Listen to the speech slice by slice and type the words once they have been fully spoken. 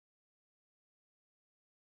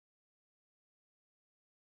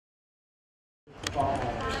for all.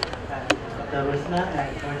 And Dr. Rozina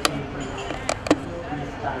and Farzee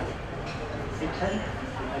will start section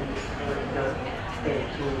and the stage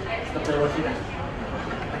to Dr. Rozina.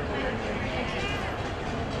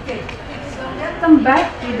 Okay, so welcome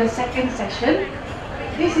back to the second session.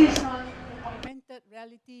 This is on augmented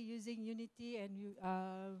reality using Unity and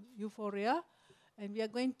Euphoria. And we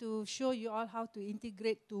are going to show you all how to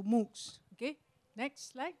integrate to MOOCs. Okay,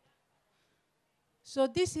 next slide. So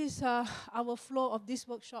this is our flow of this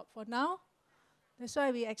workshop for now. That's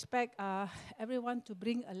why we expect everyone to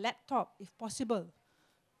bring a laptop if possible.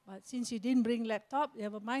 But since you didn't bring laptop,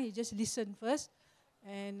 never mind, you just listen first.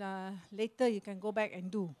 And later you can go back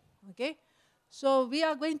and do, okay? So we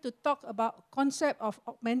are going to talk about concept of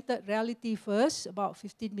augmented reality first, about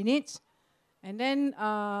 15 minutes. And then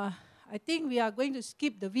I think we are going to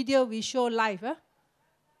skip the video we show live. Huh?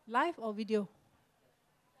 Live or video?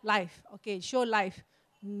 Live, okay, show live,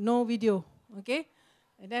 no video, okay?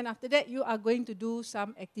 And then after that, you are going to do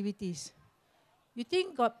some activities. You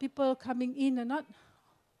think got people coming in or not?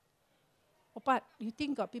 Opat, you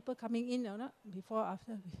think got people coming in or not? Before,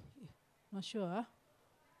 after? Not sure, huh?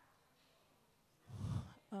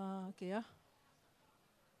 Okay,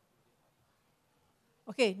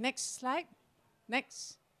 Okay, next slide.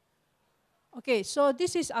 Next. Okay, so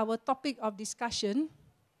this is our topic of discussion.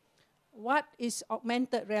 What is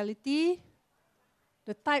augmented reality?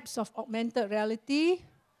 The types of augmented reality.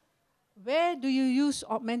 Where do you use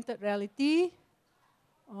augmented reality?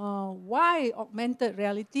 Why augmented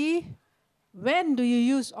reality? When do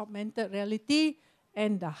you use augmented reality?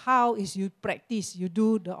 And how is you practice, you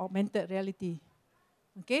do the augmented reality.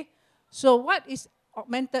 Okay? So what is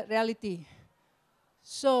augmented reality?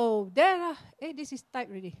 So there are, this is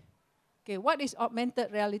typed already. Okay, what is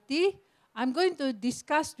augmented reality? I'm going to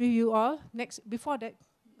discuss with you all, next, before that,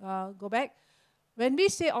 go back. When we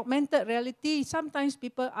say augmented reality, sometimes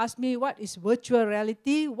people ask me, what is virtual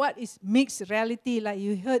reality? What is mixed reality, like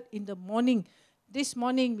you heard in the morning. This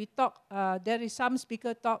morning we talk, there is some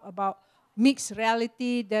speaker talk about mixed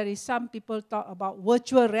reality. There is some people talk about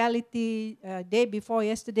virtual reality, day before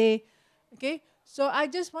yesterday. Okay, so I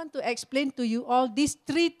just want to explain to you all these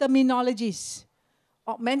three terminologies.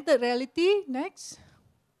 Augmented reality, next.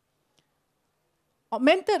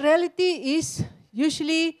 Augmented reality is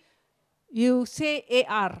usually, you say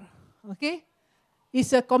AR, okay?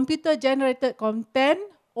 It's a computer-generated content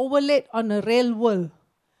overlaid on a real world.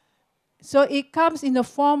 So it comes in the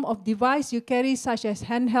form of device you carry, such as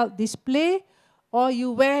handheld display, or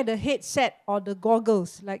you wear the headset or the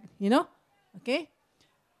goggles, like, you know, okay?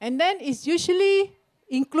 And then it's usually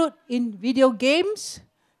include in video games,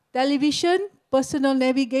 television, personal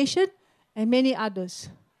navigation, and many others.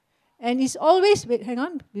 And it's always, wait, hang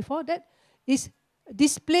on, before that, is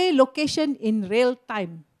display location in real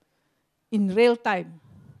time. In real time,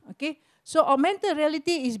 okay? So augmented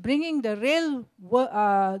reality is bringing the real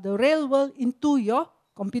world into your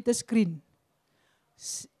computer screen.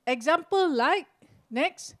 Example like,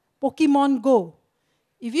 next, Pokemon Go.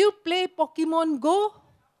 If you play Pokemon Go,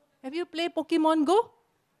 have you played Pokemon Go?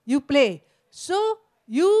 You play. So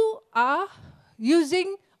you are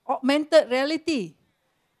using augmented reality.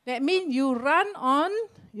 That means you run on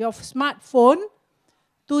your smartphone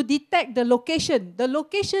to detect the location. The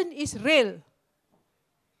location is real.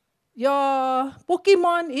 Your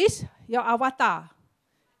Pokemon is your avatar.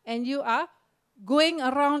 And you are going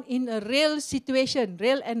around in a real situation,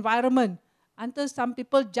 real environment, until some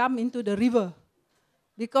people jump into the river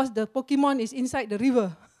because the Pokemon is inside the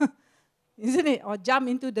river. Isn't it? Or jump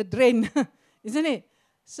into the drain. Isn't it?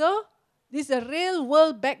 So this is a real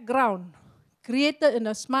world background created in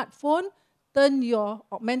a smartphone, turn your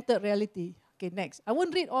augmented reality. Okay, next. I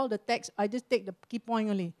won't read all the text. I just take the key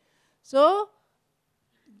point only. So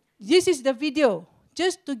this is the video,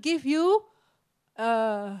 just to give you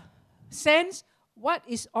a sense what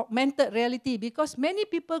is augmented reality, because many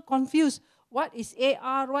people confuse what is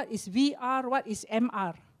AR, what is VR, what is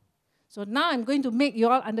MR. So now I'm going to make you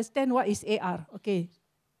all understand what is AR. Okay,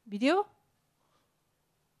 video.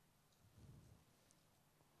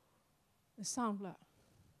 The sound lah.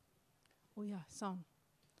 Oh yeah, sound.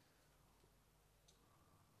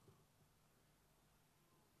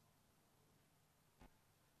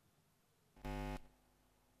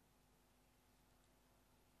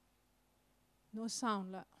 No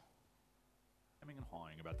sound lah. Hemming and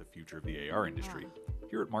hawing about the future of the AR industry.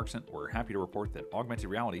 Here at Markson, we're happy to report that augmented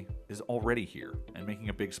reality is already here and making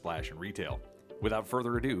a big splash in retail. Without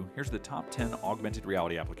further ado, here's the top 10 augmented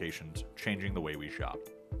reality applications changing the way we shop.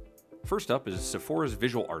 First up is Sephora's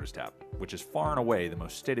Visual Artist app, which is far and away the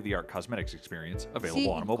most state-of-the-art cosmetics experience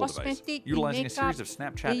available on a mobile device. Utilizing a series of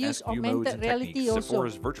Snapchat-esque view modes and techniques,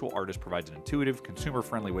 Sephora's Virtual Artist provides an intuitive,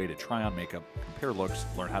 consumer-friendly way to try on makeup, compare looks,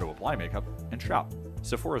 learn how to apply makeup, and shop.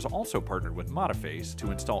 Sephora has also partnered with Modiface to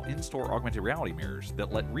install in-store augmented reality mirrors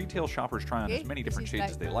that let retail shoppers try on as many different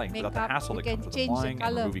shades as they like without the hassle that comes with applying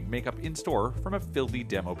and removing makeup in-store from a filthy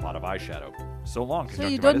demo pot of eyeshadow. So long, so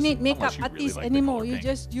you don't need makeup artists anymore. You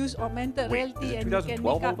just use augmented reality and you can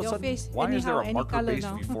make up your face why is there a any color marker-based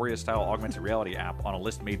now. Euphoria-style augmented reality app on a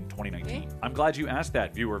list made in 2019? I'm glad you asked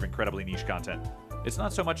that, viewer of incredibly niche content. It's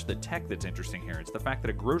not so much the tech that's interesting here, it's the fact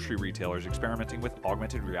that a grocery retailer is experimenting with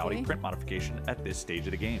augmented reality print modification at this stage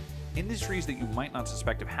of the game. Industries that you might not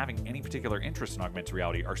suspect of having any particular interest in augmented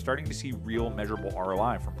reality are starting to see real measurable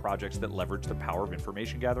ROI from projects that leverage the power of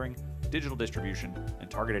information gathering, digital distribution,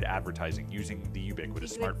 and targeted advertising using the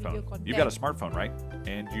ubiquitous smartphone. You've got a smartphone, right?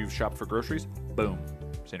 And you've shopped for groceries? Boom.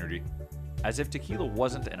 Synergy. As if tequila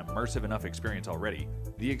wasn't an immersive enough experience already,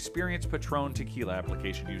 the Experience Patron Tequila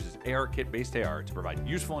application uses ARKit-based AR to provide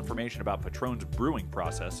useful information about Patron's brewing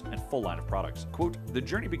process and full line of products. Quote, the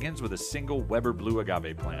journey begins with a single Weber Blue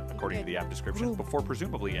agave plant, according to the app description, before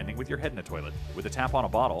presumably ending with your head in a toilet. With a tap on a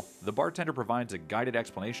bottle, the bartender provides a guided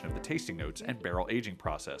explanation of the tasting notes and barrel aging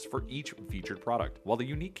process for each featured product, while the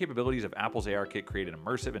unique capabilities of Apple's ARKit create an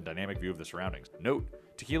immersive and dynamic view of the surroundings. Note,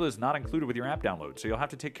 tequila is not included with your app download, so you'll have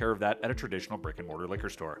to take care of that at a traditional brick-and-mortar liquor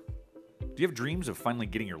store. Do you have dreams of finally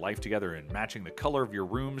getting your life together and matching the color of your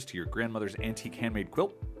rooms to your grandmother's antique handmade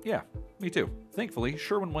quilt? Yeah, me too. Thankfully,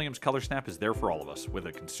 Sherwin-Williams Color Snap is there for all of us, with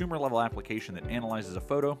a consumer-level application that analyzes a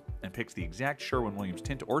photo and picks the exact Sherwin-Williams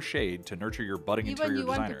tint or shade to nurture your budding interior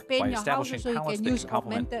designer by establishing palettes that can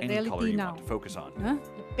complement any color you want to focus on.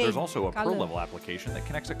 There's also a pro-level application that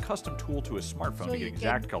connects a custom tool to a smartphone to get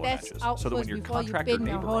exact color matches, so that when your contractor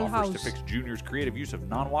neighbor offers to fix Junior's creative use of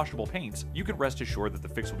non-washable paints, you can rest assured that the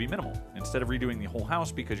fix will be minimal, instead of redoing the whole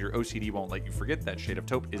house because your OCD won't let you forget that shade of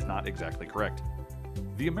taupe is not exactly correct.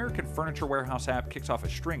 The American Furniture Warehouse app kicks off a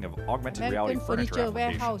string of augmented reality furniture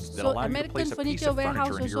applications that allow you to place a piece of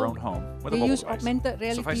furniture into your own home with a mobile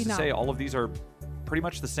device. Suffice to say, all of these are pretty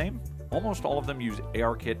much the same. Almost all of them use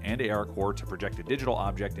ARKit and ARCore to project a digital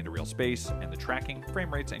object into real space, and the tracking,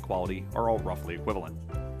 frame rates, and quality are all roughly equivalent.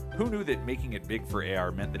 Who knew that making it big for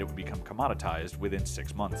AR meant that it would become commoditized within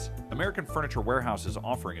 6 months? American Furniture Warehouse's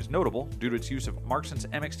offering is notable due to its use of Markson's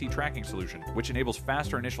MXT tracking solution, which enables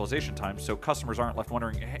faster initialization times so customers aren't left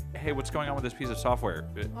wondering, hey, what's going on with this piece of software?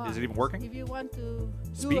 Is it even working? If you want to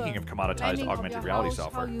Speaking of commoditized augmented reality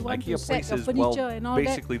software, IKEA places, well,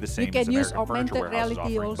 basically the same as American Furniture Warehouse's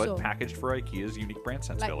offering, but packaged for IKEA's unique brand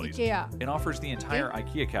sensibilities. It offers the entire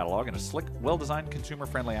IKEA catalog in a slick, well-designed,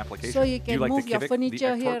 consumer-friendly application. So you can move your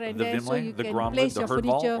furniture here and the there, Vimle, so you the can Gronlid, place the your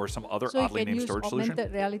Herdval, furniture, or some other so you oddly can named use storage solution?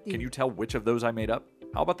 augmented reality. Can you tell which of those I made up?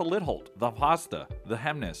 How about the Lidholt, the Pasta, the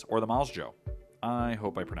Hemnes, or the Malsjo? I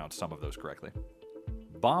hope I pronounced some of those correctly.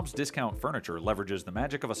 Bob's Discount Furniture leverages the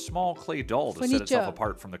magic of a small clay doll to set itself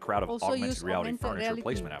apart from the crowd of augmented reality furniture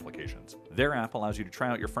placement applications. Their app allows you to try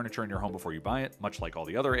out your furniture in your home before you buy it, much like all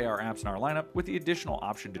the other AR apps in our lineup, with the additional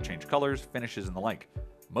option to change colors, finishes, and the like.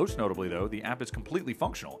 Most notably, though, the app is completely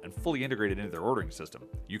functional and fully integrated into their ordering system.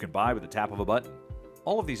 You can buy with the tap of a button.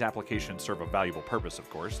 All of these applications serve a valuable purpose, of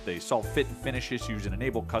course. They solve fit and finish issues and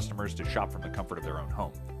enable customers to shop from the comfort of their own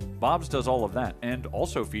home. Bob's does all of that, and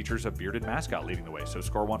also features a bearded mascot leading the way, so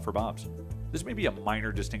score 1 for Bob's. This may be a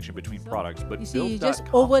minor distinction between products, but Build.com's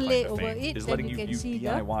claim to fame is letting you view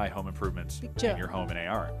DIY home improvements in your home in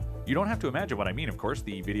AR. You don't have to imagine what I mean, of course.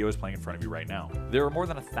 The video is playing in front of you right now. There are more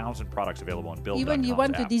than 1,000 products available on Build.com's Even you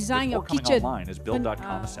want to design your kitchen, online as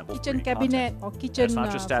Build.com assembles kitchen cabinet or kitchen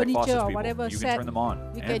furniture or whatever you can set, turn them on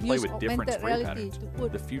you and can play use with different augmented spray reality patterns. to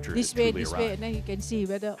put The future this is way, truly this way, arrived. and then you can see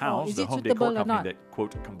whether House, is the it home suitable decor or not. company that,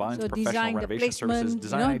 quote, combines So professional design the renovation services, placement,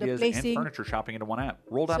 design the ideas, placing. and furniture shopping into one app.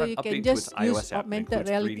 Rolled out So an you can update to its just use iOS app that augmented includes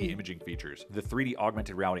reality. 3D imaging features. The 3D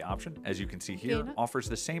augmented reality option, as you can see here, offers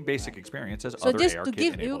the same basic experience as So other just AR to give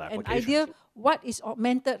you kit-enabled an applications. idea, what is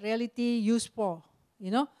augmented reality used for?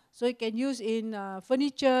 So you can use in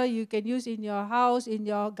furniture, you can use in your house, in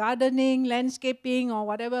your gardening, landscaping, or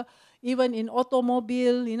whatever, even in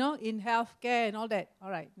automobile, in healthcare and all that.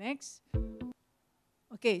 All right, next.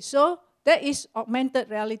 Okay, so that is augmented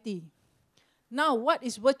reality. Now, what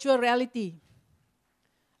is virtual reality?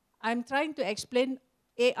 I'm trying to explain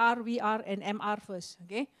AR, VR, and MR first.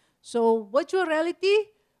 Okay, so virtual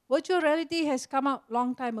reality has come out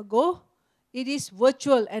long time ago. It is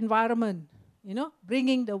virtual environment. you know,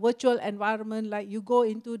 bringing the virtual environment, like you go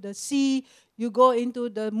into the sea, you go into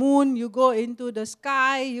the moon, you go into the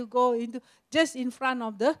sky, you go into, just in front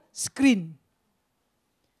of the screen.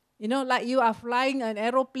 You know, like you are flying an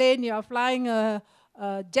aeroplane, you are flying a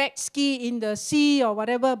jet ski in the sea or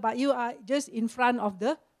whatever, but you are just in front of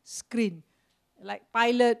the screen, like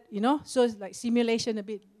pilot, you know, so it's like simulation a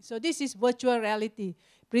bit. So this is virtual reality.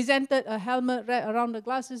 Presented a helmet wrapped around the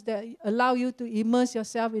glasses that allow you to immerse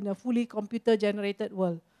yourself in a fully computer-generated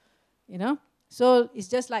world, you know. So it's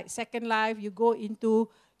just like Second Life, you go into,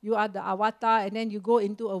 you are the avatar, and then you go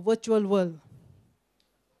into a virtual world.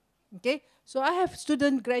 Okay, so I have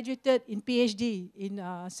students graduated in Ph.D. in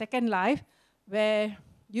Second Life, where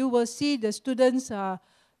you will see the students,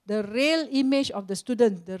 the real image of the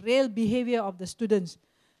students, the real behavior of the students.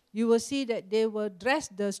 You will see that they will dress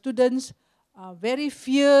the students very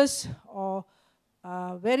fierce or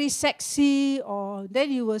very sexy, or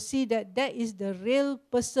then you will see that that is the real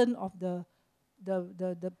person of the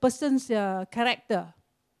person's character.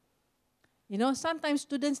 You know, sometimes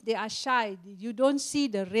students, they are shy. You don't see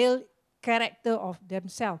the real character of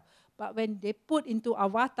themselves. But when they put into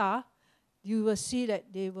avatar, you will see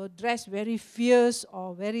that they will dress very fierce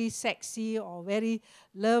or very sexy or very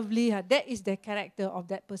lovely. That is the character of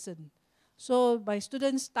that person. So my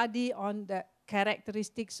students study on the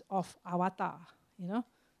characteristics of avatar, you know.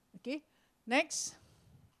 Okay, next.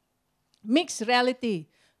 Mixed reality.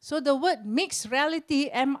 So the word mixed reality,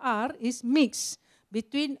 MR, is mixed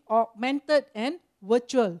between augmented and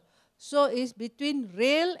virtual. So it's between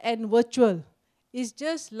real and virtual. It's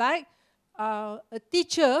just like a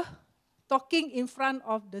teacher talking in front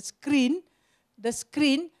of the screen. The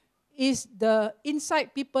screen is the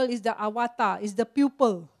inside people, is the avatar, is the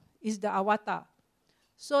pupil, is the avatar.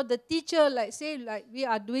 So the teacher, like say, like we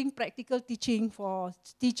are doing practical teaching for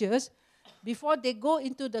teachers, before they go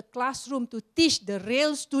into the classroom to teach the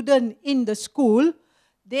real student in the school,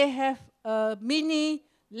 they have a mini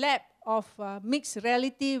lab of mixed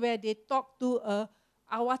reality where they talk to a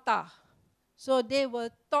avatar. So they will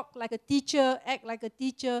talk like a teacher, act like a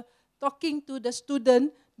teacher, talking to the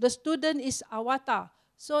student. The student is avatar.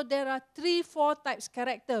 So there are 3-4 types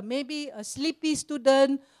character. Maybe a sleepy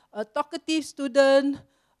student, a talkative student,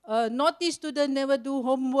 a naughty student never do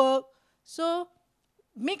homework. So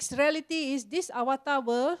mixed reality is this avatar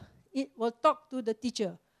will talk to the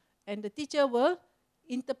teacher, and the teacher will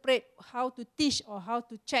interpret how to teach or how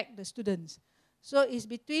to check the students. So it's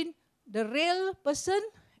between the real person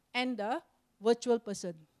and the virtual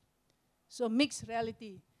person. So mixed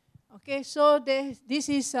reality. Okay, so this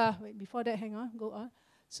is, wait, before that, hang on, go on.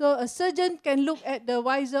 So a surgeon can look at the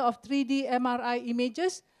visor of 3D MRI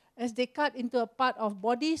images as they cut into a part of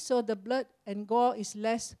body, so the blood and gore is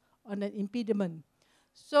less on an impediment.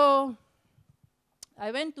 So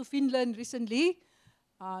I went to Finland recently.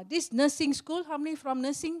 This nursing school, how many from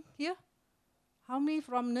nursing here? How many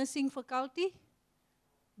from nursing faculty?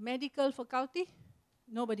 Medical faculty?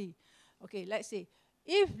 Nobody. Okay, let's say.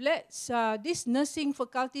 If this nursing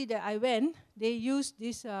faculty that I went, they use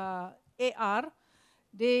this AR,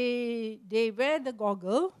 they wear the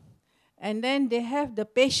goggle, and then they have the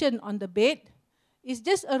patient on the bed. It's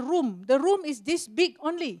just a room. The room is this big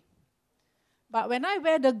only. But when I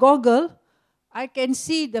wear the goggle, I can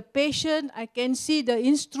see the patient, I can see the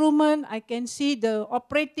instrument, I can see the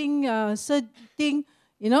operating thing,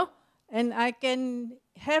 you know, and I can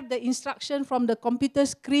have the instruction from the computer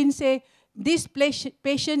screen say, this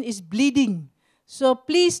patient is bleeding. So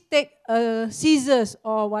please take scissors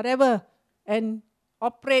or whatever and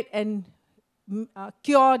operate and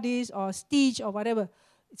cure this or stitch or whatever.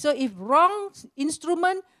 So if wrong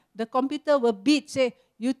instrument, the computer will beep, say,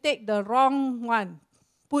 you take the wrong one,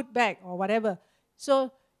 put back or whatever.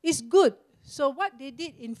 So it's good. So what they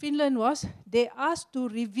did in Finland was they asked to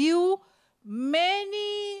review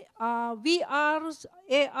many VRs,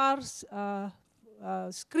 ARs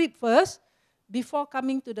script first before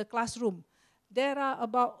coming to the classroom. There are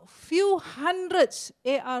about few hundreds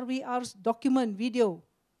AR, VRs document video.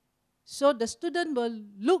 So the student will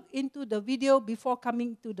look into the video before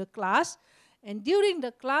coming to the class, and during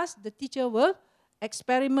the class, the teacher will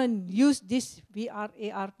experiment, use this VR,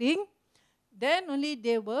 AR thing. Then only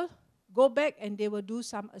they will go back and they will do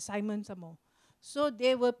some assignments some more. So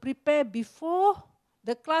they will prepare before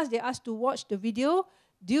the class, they asked to watch the video.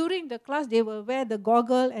 During the class, they will wear the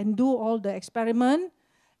goggle and do all the experiment.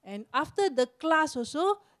 And after the class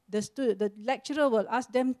also, the lecturer will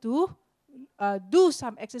ask them to do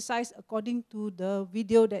some exercise according to the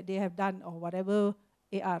video that they have done or whatever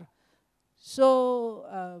AR.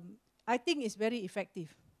 So I think it's very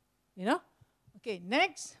effective, you know. Okay,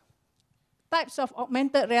 next, types of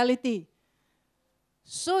augmented reality.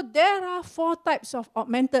 So there are 4 types of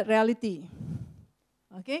augmented reality.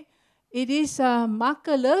 Okay, it is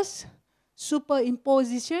markerless,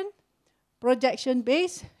 superimposition,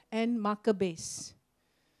 projection-based, and marker-based.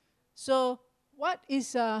 So what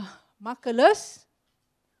is markerless?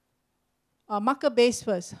 Marker-based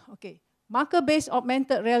first. Okay, marker-based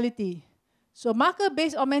augmented reality. So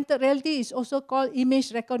marker-based augmented reality is also called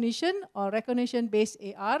image recognition or recognition-based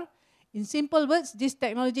AR. In simple words, this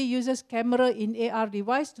technology uses camera in AR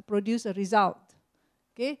device to produce a result.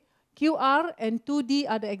 Okay, QR and 2D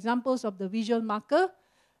are the examples of the visual marker,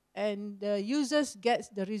 and the users gets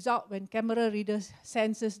the result when camera readers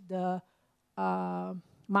senses the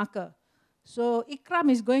marker. So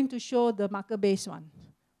Ikram is going to show the marker-based one.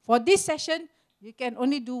 For this session, you can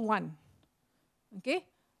only do one. Okay,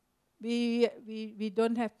 we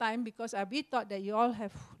don't have time because we thought that you all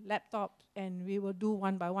have laptops and we will do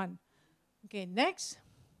one by one. Okay, next.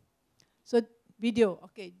 So video.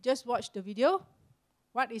 Okay, just watch the video.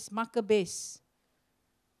 What is marker-based?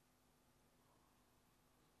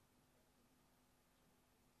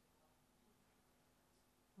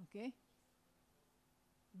 Okay.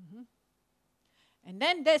 And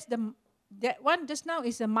then that one just now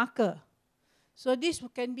is a marker. So this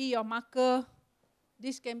can be your marker.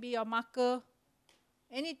 This can be your marker.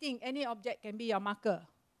 Anything, any object can be your marker.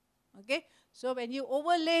 Okay. So when you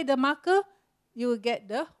overlay the marker, you will get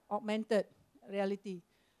the augmented reality.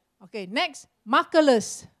 Okay, next,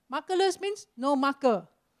 markerless. Markerless means no marker.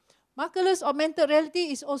 Markerless augmented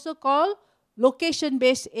reality is also called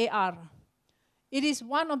location-based AR. It is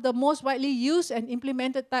one of the most widely used and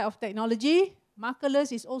implemented type of technology.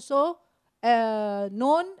 Markerless is also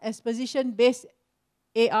known as position-based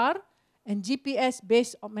AR and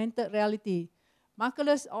GPS-based augmented reality.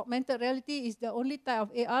 Markerless augmented reality is the only type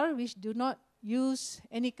of AR which do not use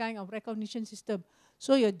any kind of recognition system.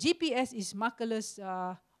 So your GPS is markerless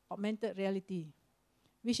augmented reality,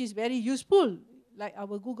 which is very useful, like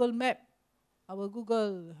our Google Map, our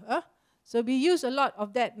Google. So we use a lot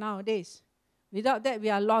of that nowadays. Without that, we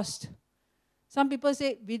are lost. Some people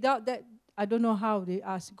say, without that, I don't know how. They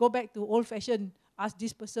ask, go back to old-fashioned, ask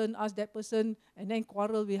this person, ask that person, and then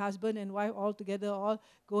quarrel with husband and wife all together, all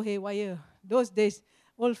go haywire. Those days,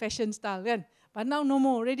 old-fashioned style. Right? But now no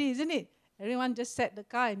more already, isn't it? Everyone just set the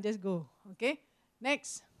car and just go. Okay?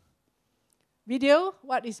 Next. Video,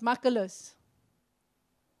 what is markerless?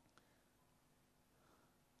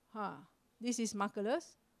 This is markerless.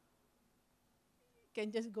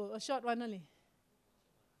 Can just go, a short one only.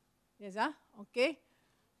 Yes, okay.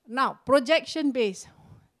 Now, projection-based.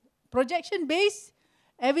 Projection-based,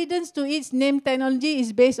 evidence to its name technology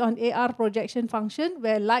is based on AR projection function,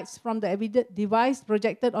 where lights from the device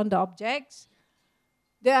projected on the objects.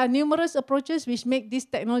 There are numerous approaches which make this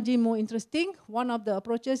technology more interesting. One of the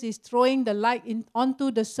approaches is throwing the light onto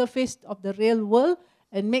the surface of the real world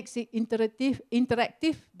and makes it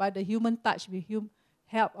interactive by the human touch with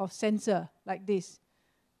help of sensor like this.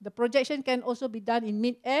 The projection can also be done in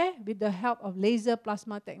mid-air with the help of laser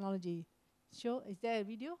plasma technology. So, is there a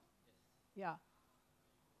video? Yeah.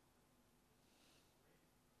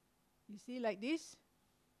 You see like this?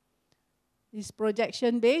 It's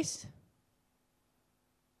projection-based.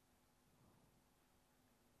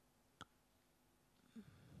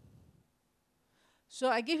 So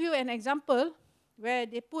I give you an example where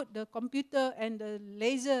they put the computer and the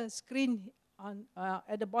laser screen on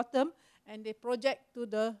at the bottom, and they project to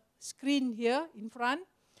the screen here in front,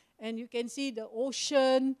 and you can see the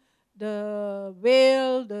ocean, the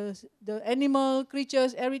whale, the animal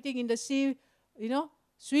creatures, everything in the sea, you know,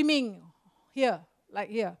 swimming here, like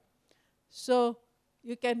here. So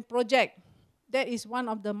you can project. That is one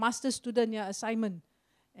of the master student assignment.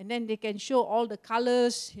 And then they can show all the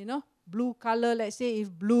colors, you know, blue color, let's say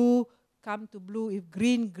if blue, come to blue, if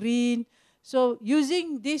green, green. So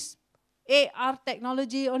using this AR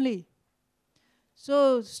technology only.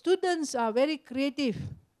 So students are very creative.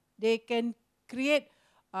 They can create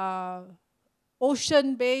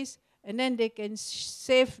ocean-based, and then they can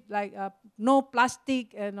save like no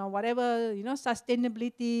plastic and whatever, you know,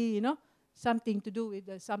 sustainability, you know, something to do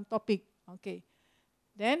with some topic. Okay.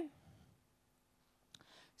 Then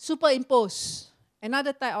superimpose,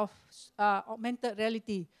 another type of augmented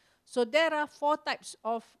reality. So there are 4 types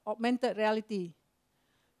of augmented reality.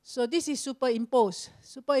 So this is superimpose.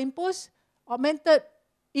 Superimpose, augmented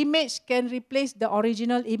image can replace the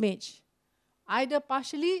original image, either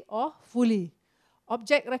partially or fully.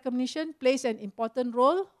 Object recognition plays an important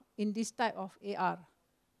role in this type of AR.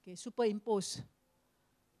 Okay, superimpose.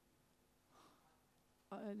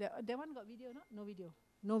 That one got video, no? No video.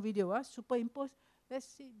 No video, superimpose. Let's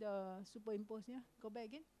see the superimpose, yeah? Go back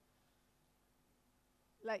again.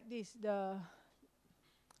 like this. The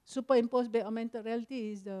superimposed by augmented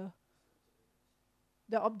reality is the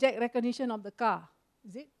object recognition of the car.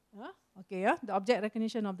 Is it? Huh? Okay, yeah, the object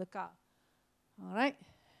recognition of the car. All right.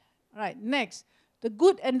 All right, next. The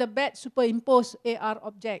good and the bad superimposed AR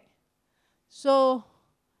object. So,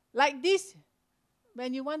 like this,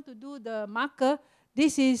 when you want to do the marker,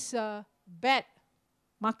 this is bad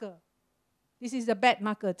marker. This is the bad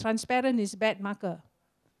marker. Transparent is bad marker.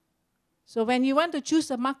 So when you want to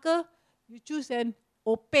choose a marker, you choose an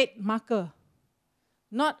opaque marker,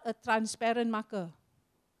 not a transparent marker.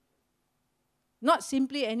 Not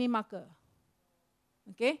simply any marker.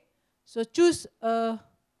 Okay? So choose a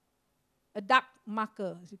dark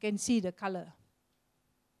marker. So you can see the color.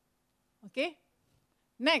 Okay?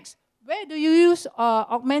 Next, where do you use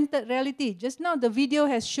augmented reality? Just now the video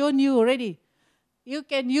has shown you already. You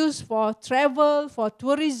can use for travel, for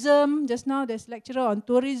tourism. Just now there's lecturer on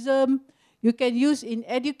tourism. You can use in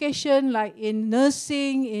education, like in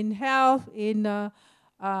nursing, in health, in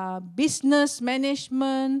business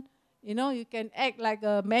management. You know, you can act like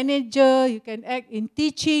a manager. You can act in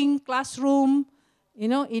teaching, classroom, you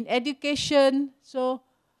know, in education. So,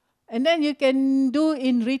 and then you can do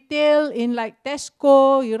in retail, in like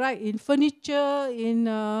Tesco, you write in furniture, in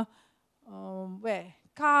where?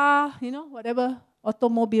 Car, you know, whatever.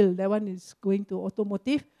 Automobile, that one is going to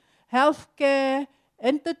automotive. Healthcare,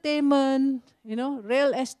 entertainment, you know,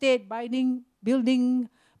 real estate, building,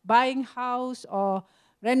 buying house or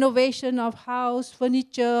renovation of house,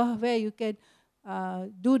 furniture, where you can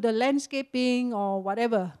do the landscaping or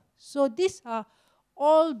whatever. So these are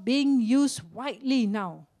all being used widely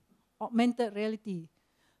now, augmented reality.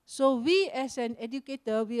 So we as an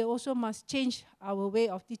educator, we also must change our way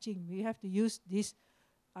of teaching. We have to use this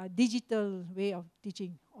digital way of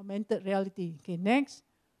teaching, augmented reality. Okay, next.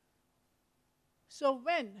 So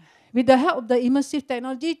with the help of the immersive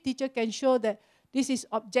technology, teacher can show that this is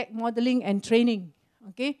object modeling and training.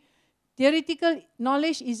 Okay, theoretical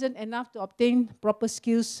knowledge isn't enough to obtain proper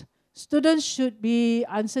skills. Students should be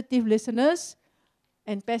attentive listeners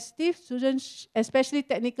and passive. Students, especially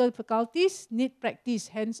technical faculties, need practice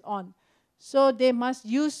hands-on. So they must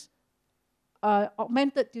use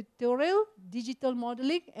augmented tutorial, digital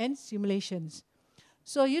modeling, and simulations.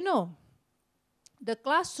 So you know, the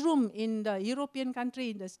classroom in the European country,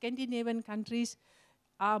 in the Scandinavian countries,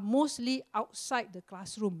 are mostly outside the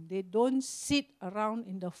classroom. They don't sit around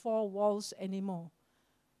in the four walls anymore.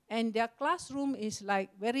 And their classroom is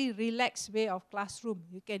like very relaxed way of classroom.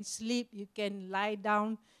 You can sleep, you can lie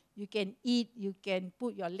down, you can eat, you can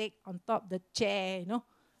put your leg on top of the chair, you know.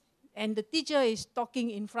 And the teacher is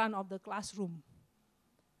talking in front of the classroom.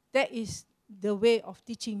 That is the way of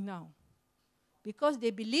teaching now. Because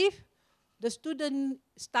they believe the student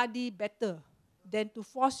study better than to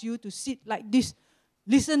force you to sit like this.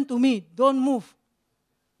 Listen to me, don't move.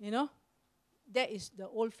 You know, that is the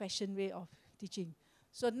old-fashioned way of teaching.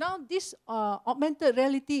 So now this augmented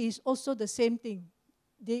reality is also the same thing.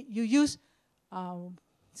 You use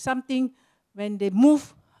something when they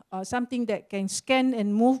move, something that can scan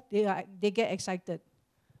and move, they get excited.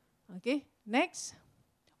 Okay, next.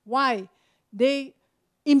 Why? They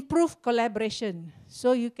improve collaboration,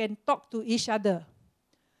 so you can talk to each other.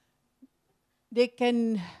 They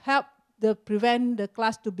can help prevent the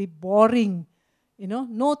class to be boring, you know,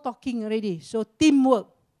 no talking already. So teamwork.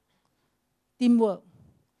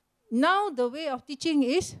 Now the way of teaching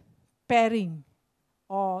is pairing,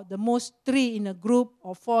 or the most 3 in a group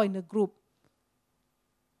or 4 in a group.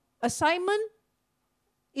 Assignment,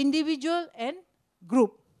 individual and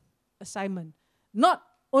group assignment. Not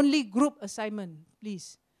only group assignment,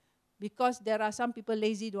 please, because there are some people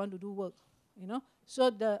lazy, don't want to do work, you know.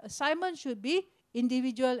 So the assignment should be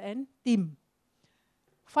individual and team.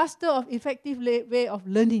 Faster of effective way of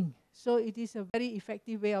learning. So it is a very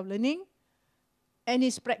effective way of learning, and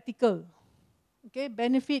it's practical. Okay,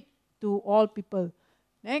 benefit to all people.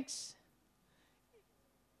 Next.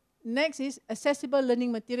 Next is accessible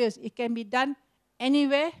learning materials. It can be done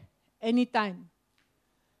anywhere, anytime.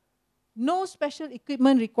 No special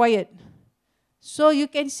equipment required. So you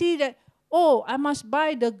can see that, oh, I must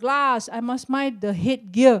buy the glass, I must buy the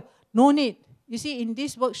headgear. No need. You see, in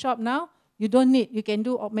this workshop now, you don't need. You can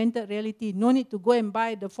do augmented reality. No need to go and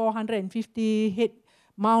buy the 450 head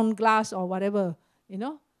mount glass or whatever. You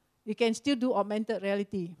know, you can still do augmented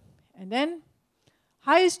reality. And then,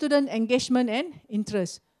 high student engagement and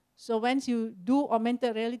interest. So once you do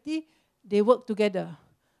augmented reality, they work together.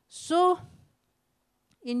 So,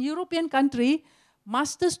 in European country,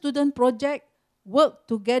 master student project work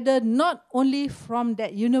together not only from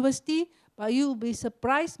that university, but you will be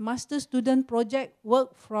surprised, master student project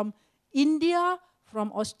work from India,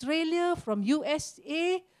 from Australia, from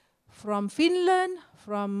USA, from Finland,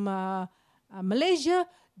 from Malaysia.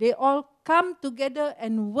 They all come together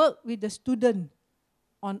and work with the student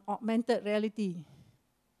on augmented reality,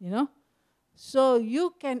 you know. So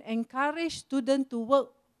you can encourage students to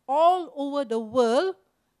work all over the world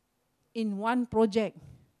in one project,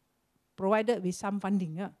 provided with some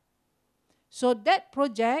funding. Yeah. So that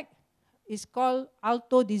project is called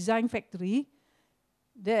Alto Design Factory.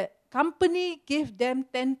 The company gave them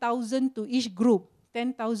 10,000 to each group,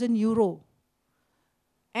 10,000 euro.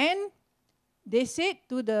 And they said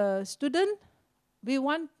to the student, we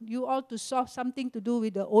want you all to solve something to do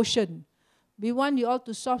with the ocean. We want you all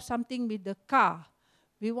to solve something with the car.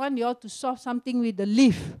 We want you all to solve something with the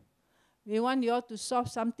leaf. We want you all to solve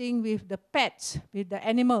something with the pets, with the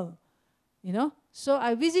animal. You know? So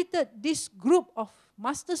I visited this group of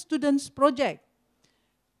master students project.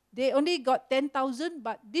 They only got 10,000,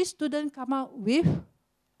 but this student come out with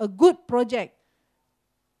a good project,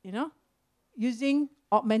 you know, using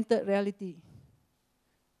augmented reality.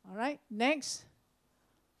 All right, next.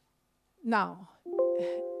 Now,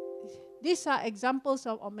 these are examples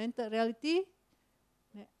of augmented reality.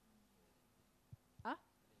 Huh?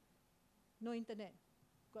 No internet.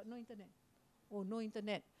 Got no internet. Oh, no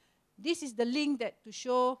internet. This is the link that to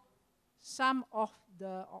show some of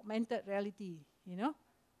the augmented reality, you know.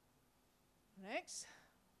 Next.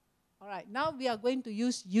 All right, now we are going to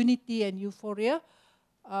use Unity and Euphoria.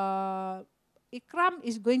 Ikram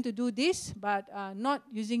is going to do this, but not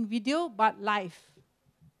using video, but live.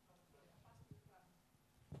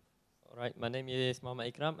 All right, my name is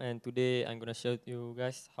Mohamad Ikram, and today I'm going to show you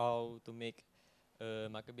guys how to make a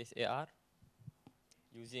marker-based AR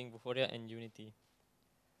using Euphoria and Unity.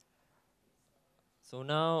 So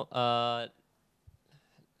now,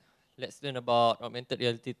 let's learn about augmented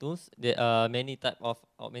reality tools. There are many types of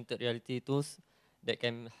augmented reality tools that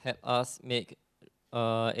can help us make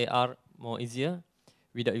AR more easier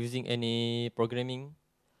without using any programming.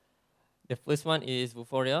 The first one is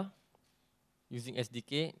Euphoria. Using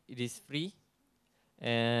SDK, it is free,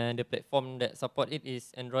 and the platform that support it is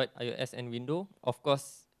Android, iOS, and Windows. Of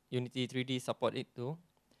course, Unity 3D support it too.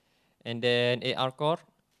 And then AR Core.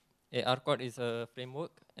 AR Core is a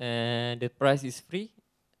framework, and the price is free.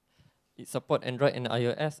 It support Android and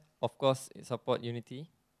iOS. Of course, it support Unity.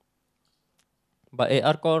 But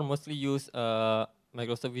AR Core mostly use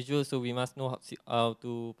Microsoft Visual, so we must know how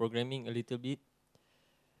to programming a little bit.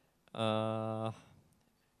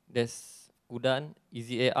 There's Kudan,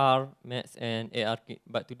 Easy AR, Max, and AR Kit.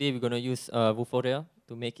 But today we're going to use Euphoria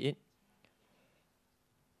to make it.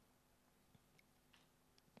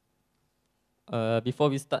 Before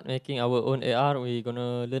we start making our own AR, we're going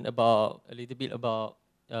to learn about a little bit about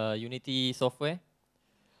Unity software.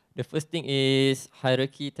 The first thing is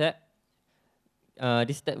hierarchy tab.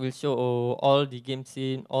 This tab will show all the game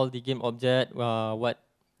scene, all the game object, what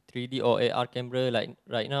 3D or AR camera. Like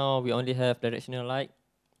right now, we only have directional light.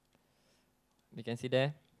 We can see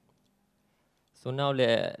there. So now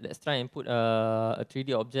let's try and put a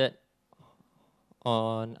 3D object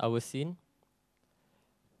on our scene.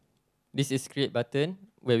 This is create button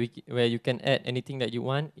where you can add anything that you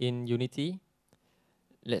want in Unity.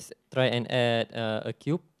 Let's try and add a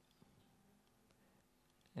cube.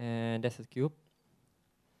 And that's a cube.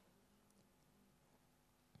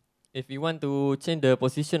 If we want to change the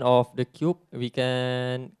position of the cube, we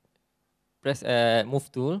can press move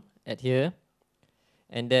tool at here.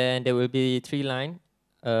 And then there will be three lines,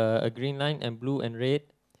 a green line and blue and red.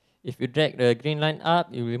 If you drag the green line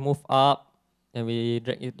up, it will move up, and we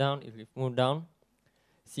drag it down, it will move down.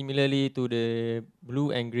 Similarly to the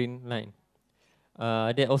blue and green line.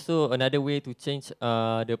 There's also another way to change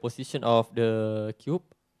the position of the cube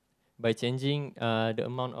by changing the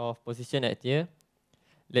amount of position at here.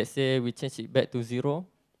 Let's say we change it back to 0.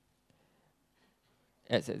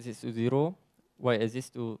 X-axis to 0, Y-axis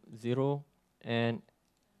to 0, and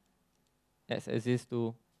X-axis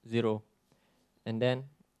to 0. And then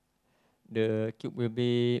the cube will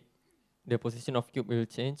be, the position of cube will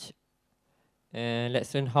change. And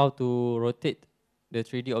let's learn how to rotate the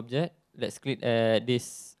 3D object. Let's click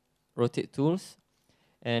this rotate tools,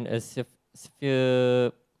 and a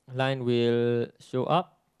sphere line will show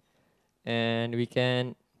up, and we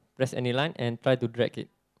can press any line and try to drag it.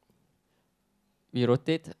 We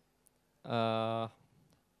rotate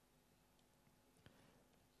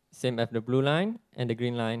same as the blue line and the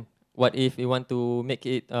green line. What if we want to make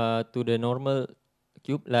it to the normal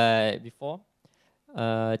cube like before?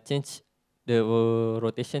 Change the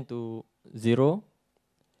rotation to 0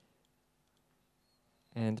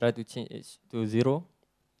 and try to change it to 0.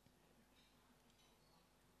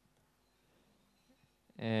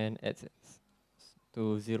 and add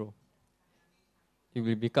to 0. It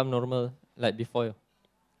will become normal like before.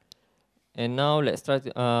 And now let's try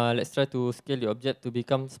to scale the object to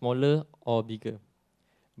become smaller or bigger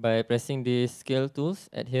by pressing the scale tools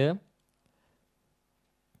at here.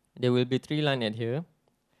 There will be 3 lines at here: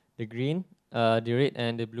 the green, the red,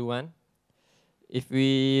 and the blue one. If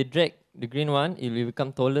we drag the green one, it will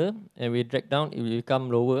become taller, and we drag down, it will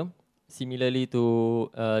become lower, similarly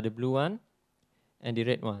to the blue one and the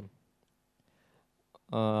red one.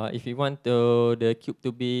 If we want the cube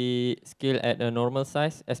to be scaled at a normal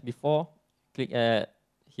size as before, click at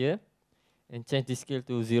here and change the scale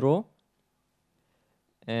to 0,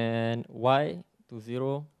 and Y to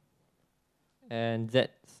 0, and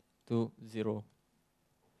Z to 0.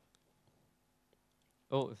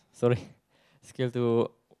 Oh, sorry. Scale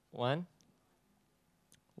to 1,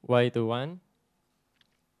 Y to 1,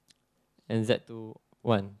 and Z to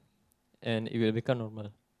 1, and it will become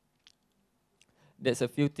normal. There's a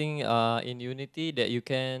few things in Unity that you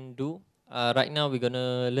can do. Right now, we're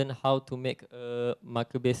gonna learn how to make a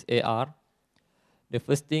marker-based AR. The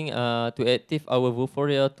first thing to active our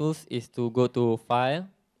Vuforia tools is to go to File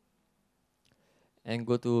and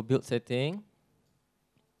go to Build Setting.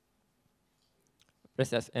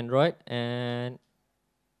 Press as Android and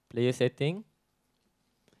Player Setting,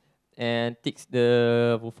 and tick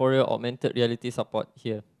the Vuforia Augmented Reality support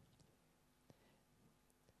here.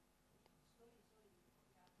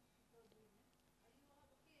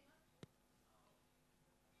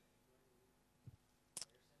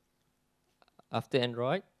 After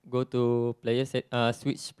Android, go to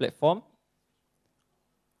switch platform.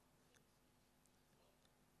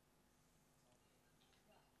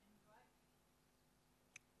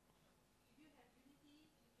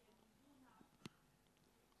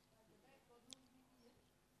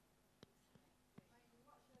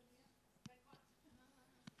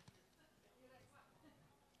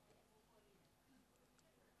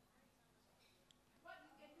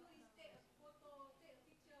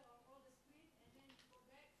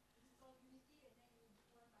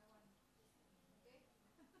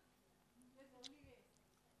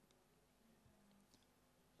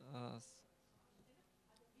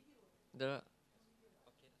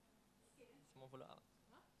 Semua follow up.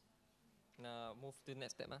 Now move to the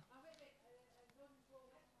next step.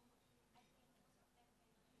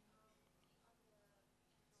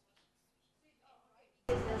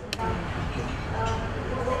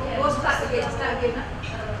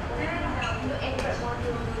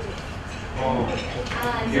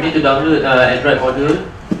 You need to download Android module.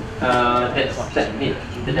 That need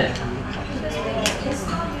internet.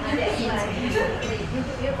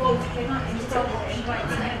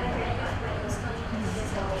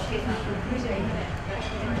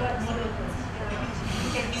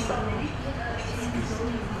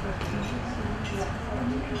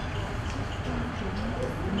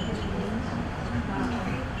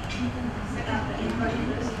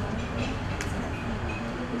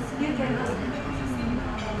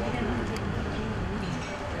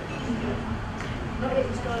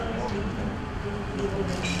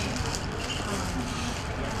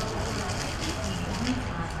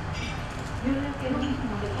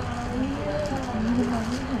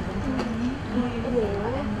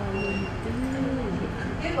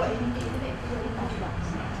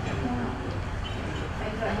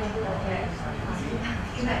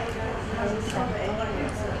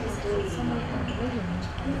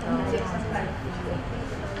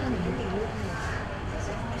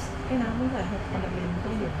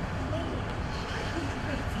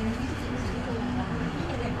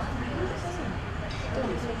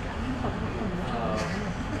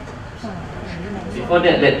 Before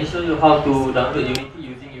that, let me show you how to download Unity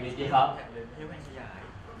using Unity Hub.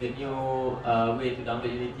 The new way to download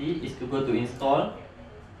Unity is to go to Install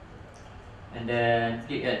and then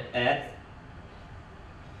click at Add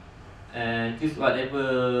and choose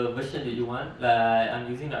whatever version that you want. Like I'm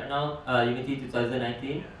using right now Unity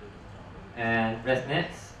 2019, and press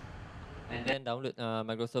Next, and then download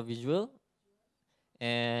Microsoft Visual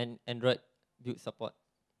and Android build support.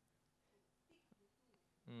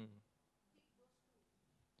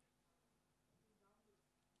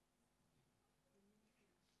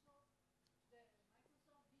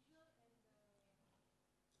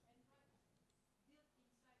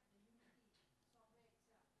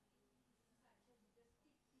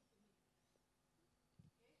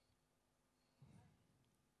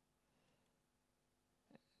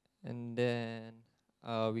 And then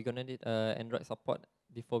we're gonna need Android support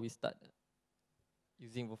before we start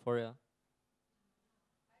using Vuforia.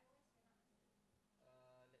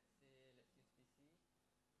 Let's use PC.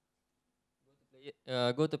 Go to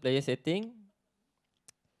go to player setting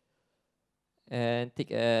and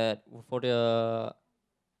tick at for the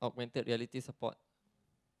augmented reality support.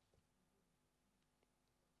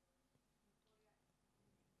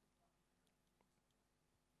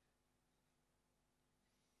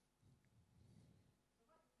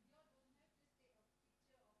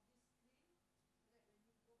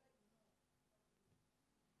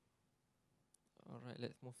 All right,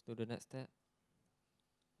 let's move to the next step.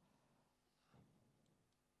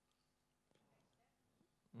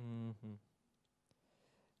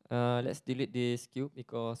 Let's delete this cube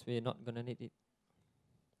because we're not gonna need it.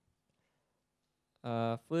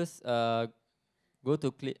 First, go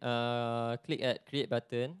to click at create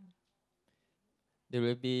button. There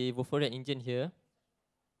will be Vuforia engine here,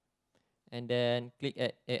 and then click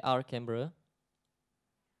at AR camera.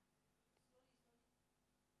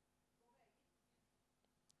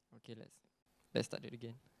 Okay, let's start it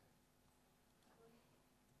again.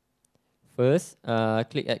 First,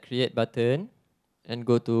 click at create button and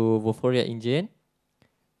go to Vuforia engine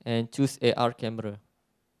and choose AR camera.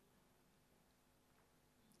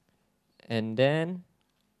 And then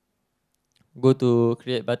go to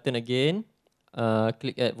create button again,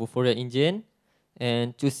 click at Vuforia engine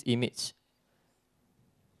and choose image.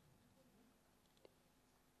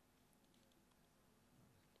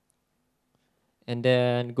 And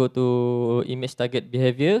then go to image target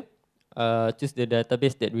behavior, choose the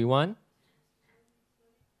database that we want.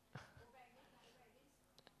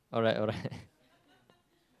 All right.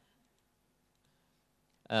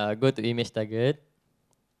 Go to image target,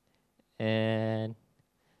 and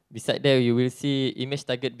beside there you will see image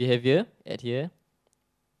target behavior at here.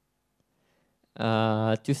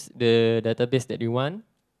 Choose the database that you want.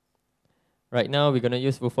 Right now we're gonna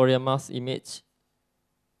use Vuforia mouse image.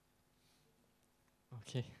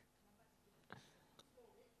 Okay.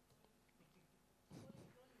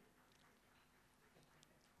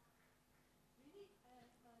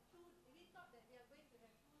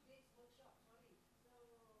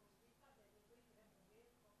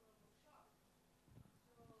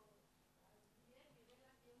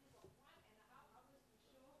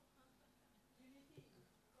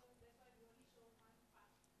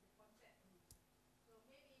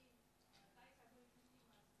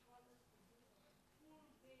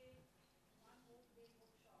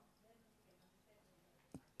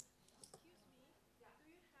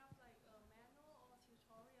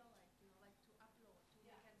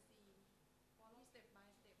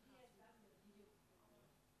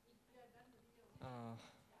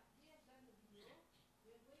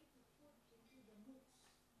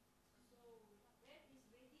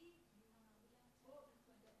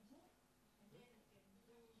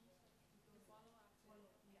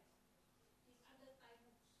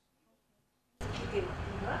 Okay.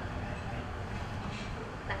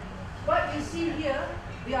 What you see here,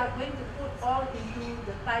 we are going to put all into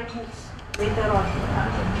the Thai MOOCs later on.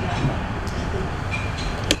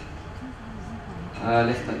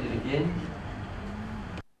 Let's start it again.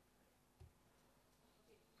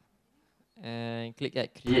 And click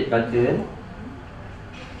at create button.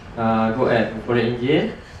 Go at Vuforia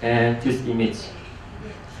engine and choose image.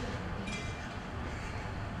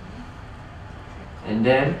 And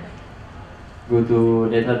then go to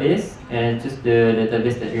database and choose the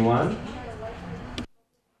database that you want.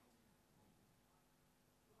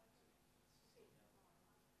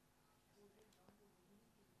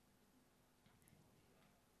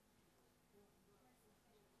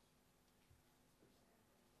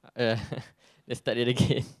 Let's start it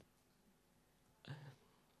again.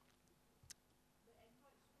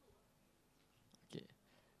 Okay.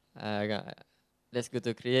 Let's go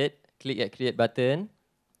to create. Click at create button.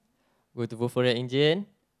 Go to Vuforia engine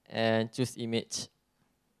and choose image.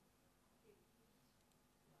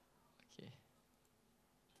 Okay.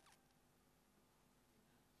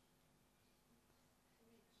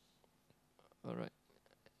 All right.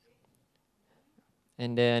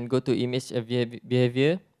 And then go to image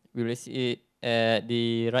behavior. We will see it at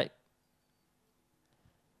the right.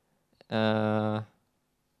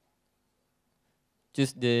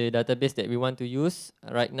 Choose the database that we want to use.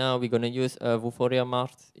 Right now, we're going to use a Vuforia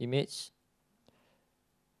mouse image.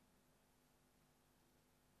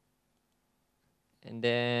 And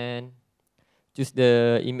then choose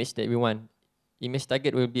the image that we want. Image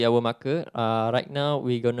target will be our marker. Right now,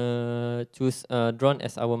 we're going to choose drone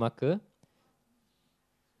as our marker.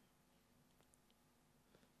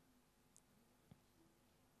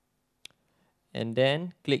 And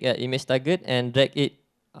then click at image target and drag it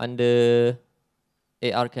under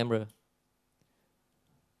AR camera.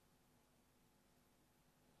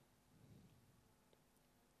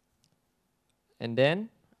 And then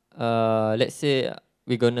let's say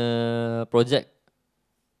we're gonna project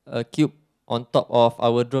a cube on top of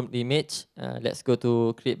our drone image. Let's go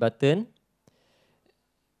to create button,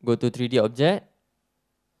 go to 3D object,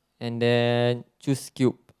 and then choose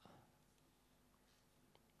cube.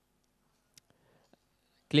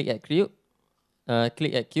 Click at cube,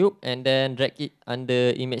 and then drag it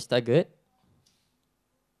under image target,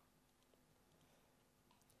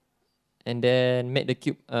 and then make the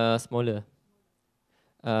cube smaller.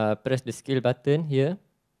 Press the scale button here,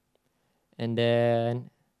 and then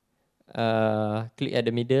click at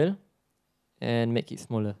the middle and make it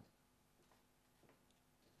smaller.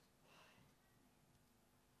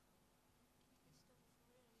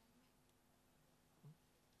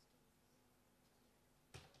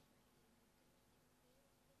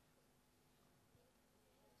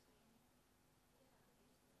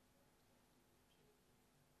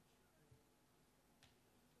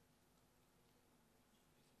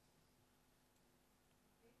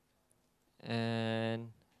 And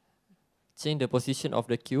change the position of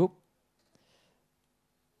the cube.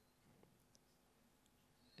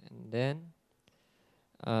 And then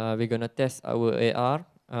we're gonna test our AR.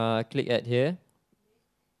 Click at here,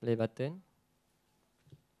 play button.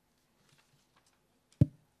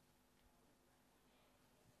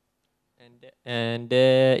 And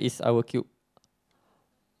there is our cube.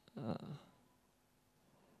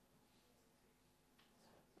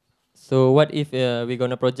 So what if we're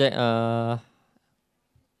gonna project a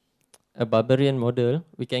barbarian model?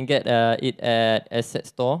 We can get it at asset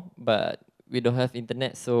store, but we don't have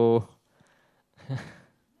internet, so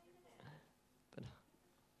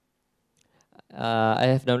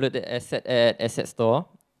I have downloaded asset at asset store.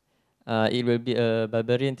 It will be a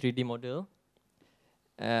barbarian 3D model.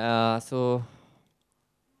 So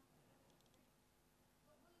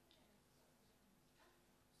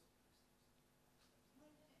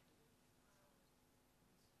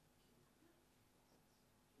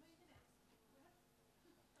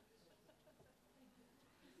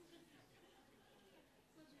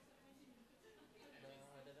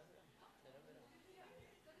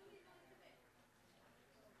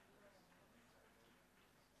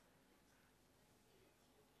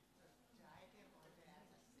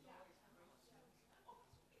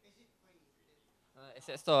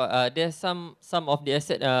asset store, there's some of the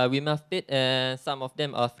asset we must pay, and some of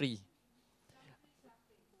them are free.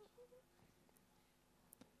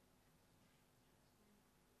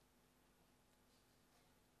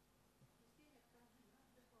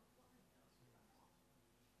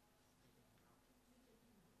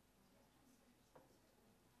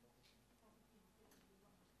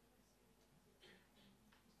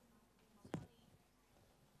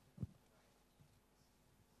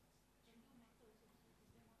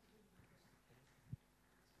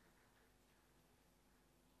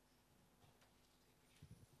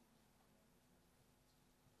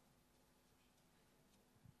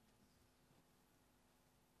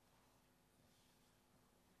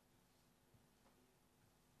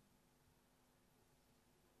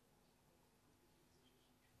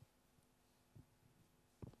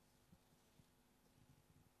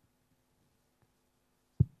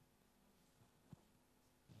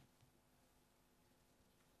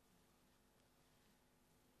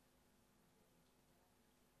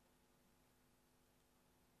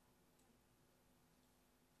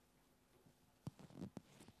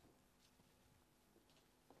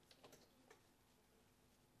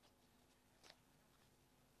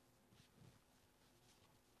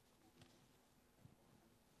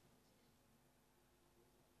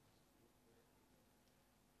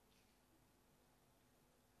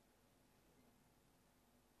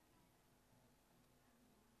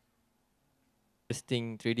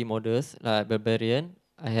 Interesting 3D models like barbarian.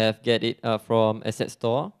 I have get it from asset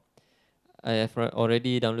store. I have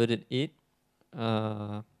already downloaded it.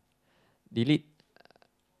 Delete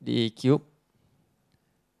the cube,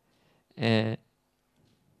 and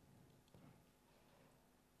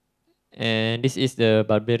this is the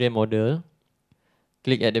barbarian model.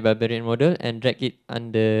 Click at the barbarian model and drag it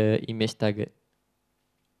under image target.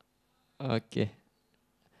 Okay,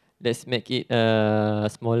 let's make it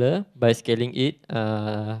smaller by scaling it.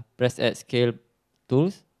 Press at scale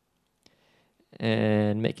tools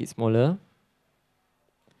and make it smaller.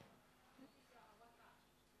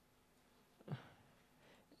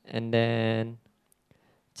 And then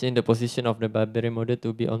change the position of the barbarian model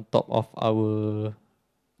to be on top of our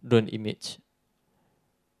drone image.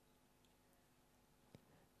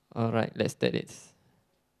 Alright, let's test it.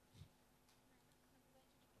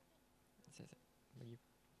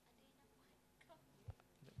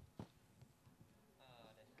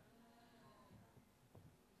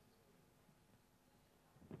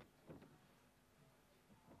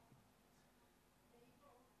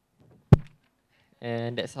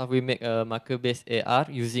 And that's how we make a marker-based AR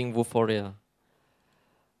using Vuforia.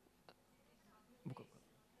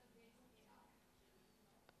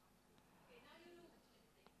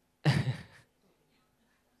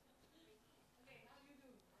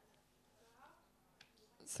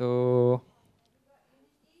 So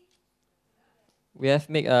we have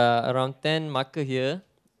made around 10 marker here.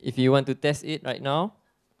 If you want to test it right now,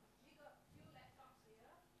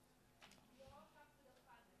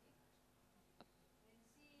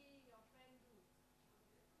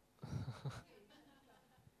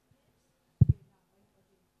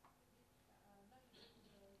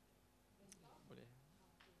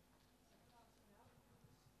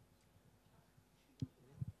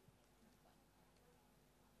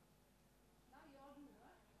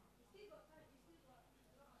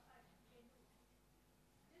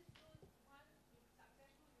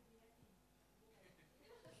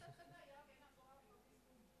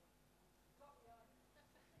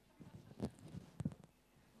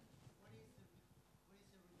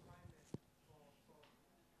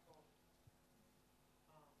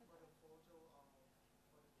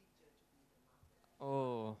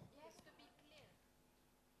 oh.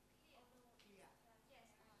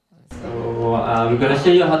 So we're gonna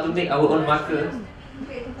show you how to make our own marker.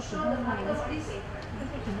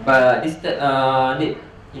 But this need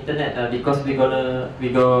internet because we got to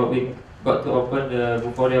open the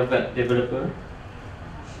Vuforia web developer.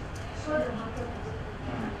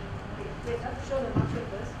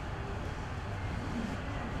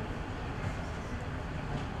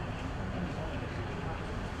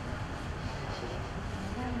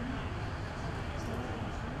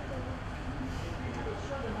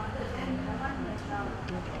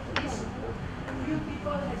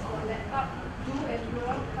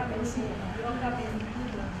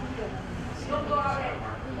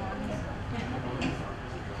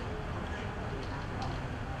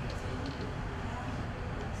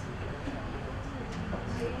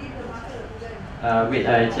 Wait,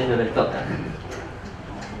 I change the laptop.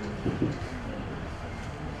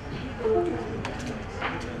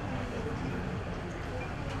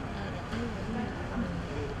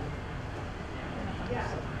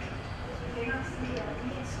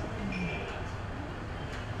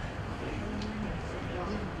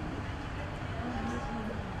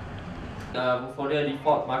 Vuforia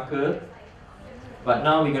default marker, but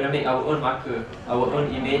now we're gonna make our own marker, our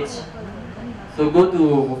own image. So go to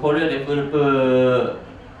Vuforia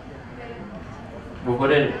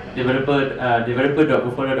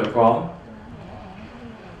developer.vuforia.com,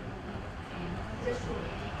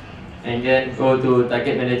 and then go to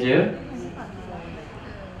Target Manager.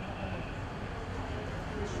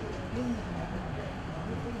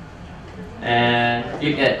 And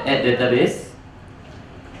click at Add Database.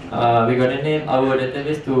 We're gonna name our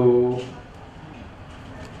database to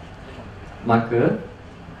marker,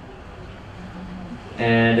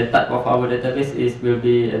 and the type of our database will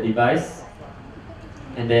be a device,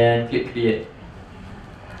 and then click create,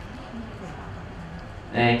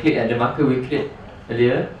 and click at the marker we create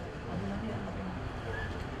earlier,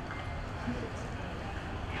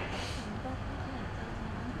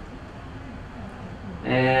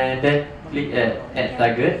 and then click at add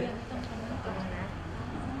target.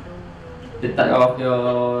 The type of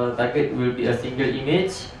your target will be a single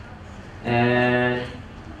image, and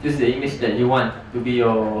choose the image that you want to be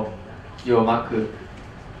your marker.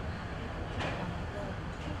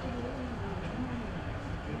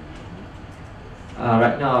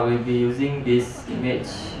 Right now I will be using this image,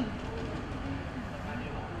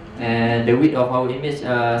 and the width of our image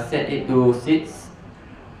set it to 6.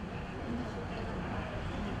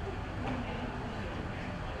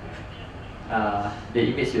 The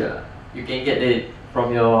image you can get it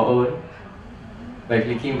from your own by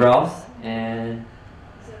clicking browse and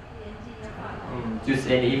choose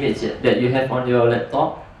any image that you have on your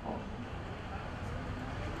laptop,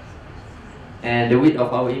 and the width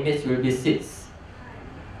of our image will be 6.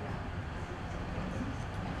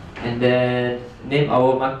 And then name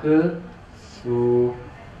our marker to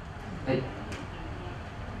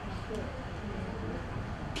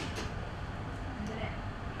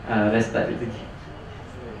let's start it again.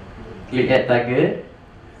 Click add target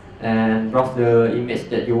and browse the image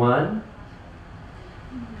that you want.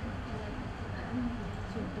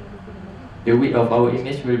 The width of our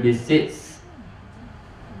image will be 6,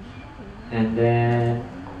 and then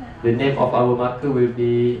the name of our marker will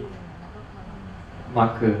be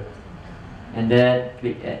marker, and then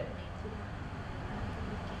click add.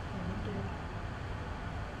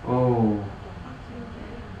 Oh,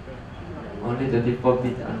 only 24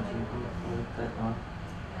 bit.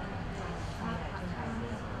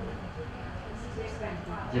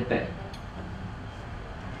 JPEG.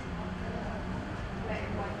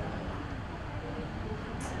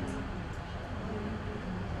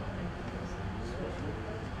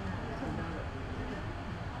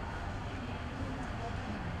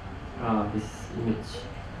 This image.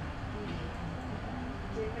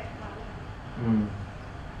 And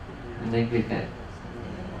then click that.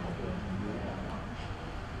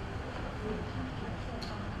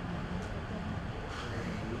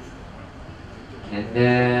 And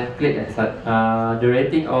then click that. The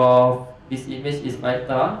rating of this image is 5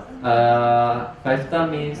 star. 5 star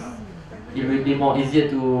means it will be more easier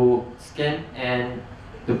to scan and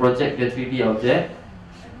to project the 3D object.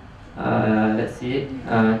 Let's see it.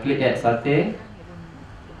 Click at Sate.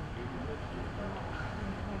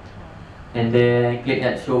 And then click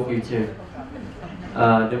at Show Future.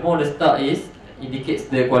 The more the star is, indicates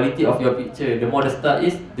the quality of your picture. The more the star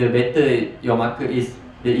is, the better your marker is.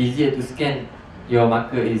 The easier to scan your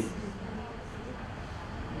marker is.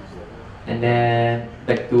 And then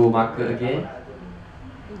back to marker again.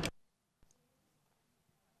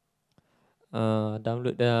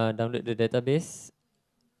 Download the database.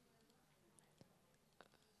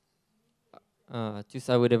 Choose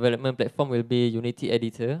our development platform will be Unity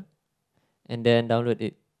Editor, and then download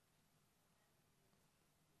it.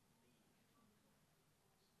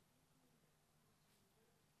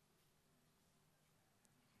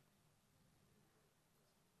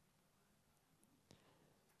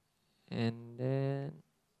 And then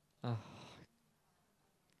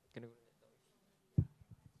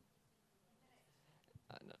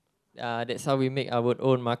that's how we make our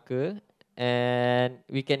own marker, and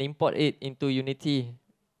we can import it into Unity,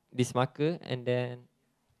 this marker, and then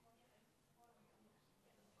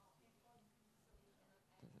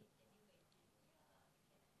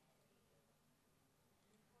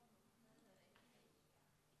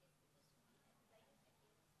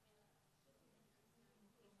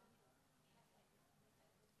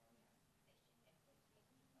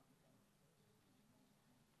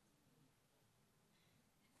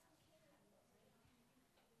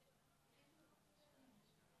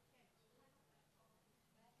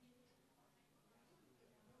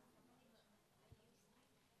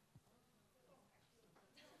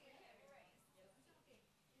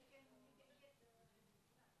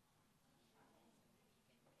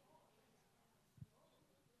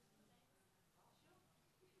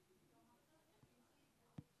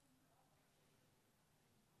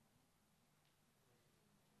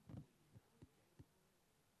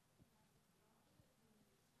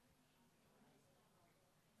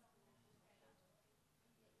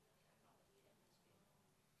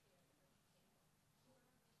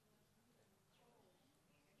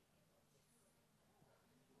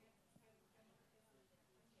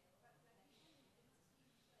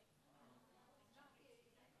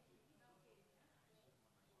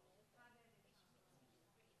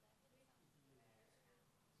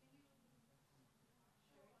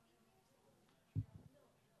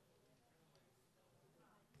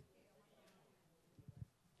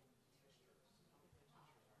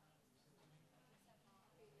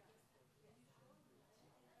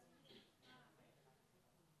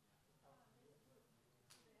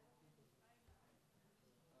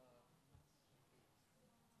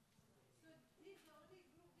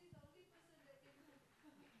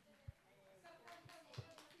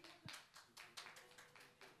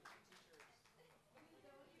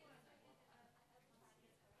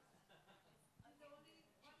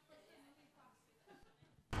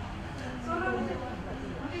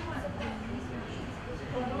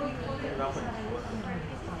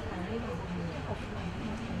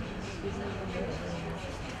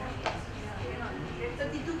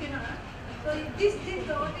This is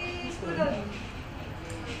the only student.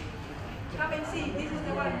 Come and see. This is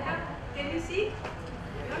the one. Can you see? You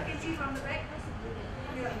can see from the back.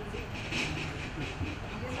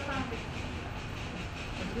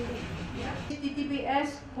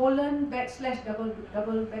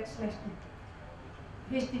 https://double//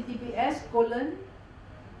 https://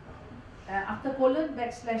 after colon //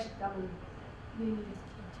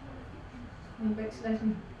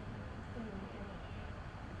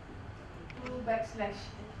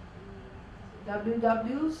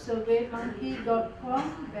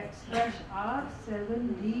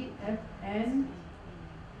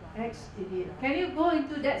 www.surveymonkey.com/r7dfnx. Can you go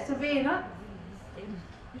into that survey, not?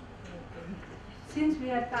 Since we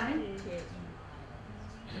have time.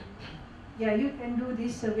 Yeah, you can do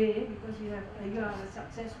this survey because you are a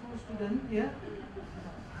successful student here.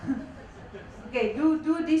 Okay, do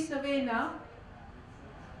this survey now.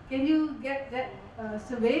 Can you get that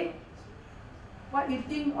survey? What you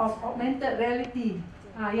think of augmented reality?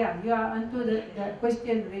 Yeah, you are onto the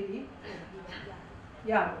question already.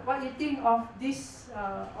 Yeah, what you think of this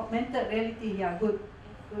augmented reality? Yeah, good.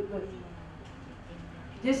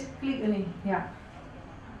 Just click on it. Yeah.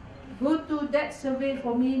 Go to that survey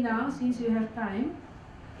for me now, since you have time.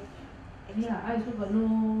 Yeah, I also got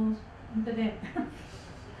no internet. So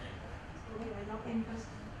I log in first.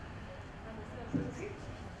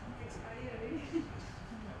 Expired already.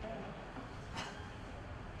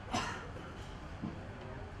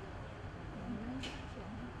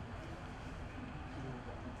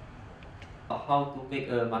 How to make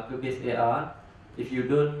a marker-based AR. If you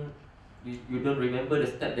don't remember the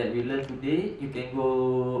step that we learned today, you can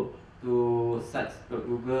go to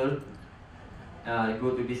sites.google, go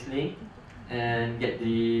to this link and get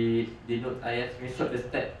the note. I have screenshot the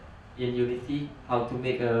step in Unity how to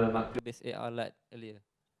make a marker-based AR like earlier.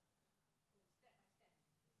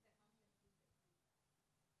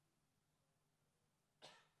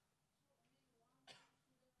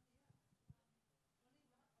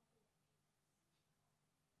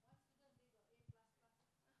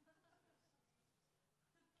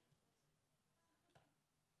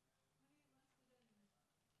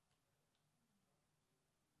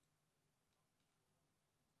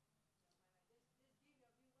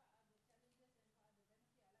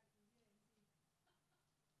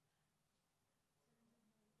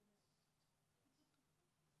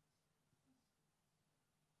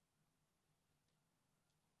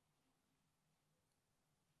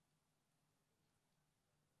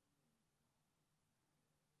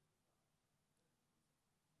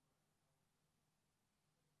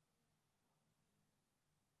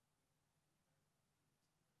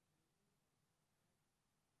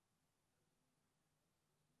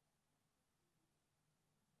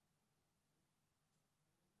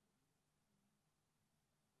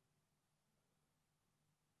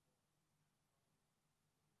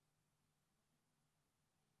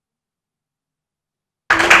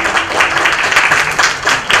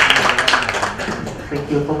 Thank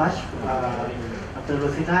you so much, Dr.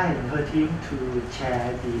 Rozina and her team to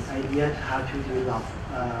share these ideas how to develop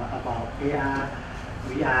about AR,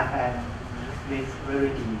 VR, and mixed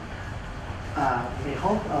reality. I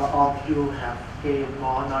hope all of you have gained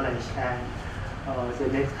more knowledge and the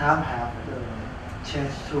next time have the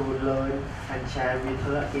chance to learn and share with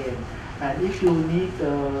her again. And if you need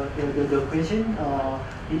the question or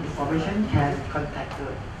information, can contact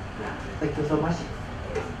her. Thank you so much.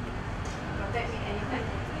 Contact me anytime.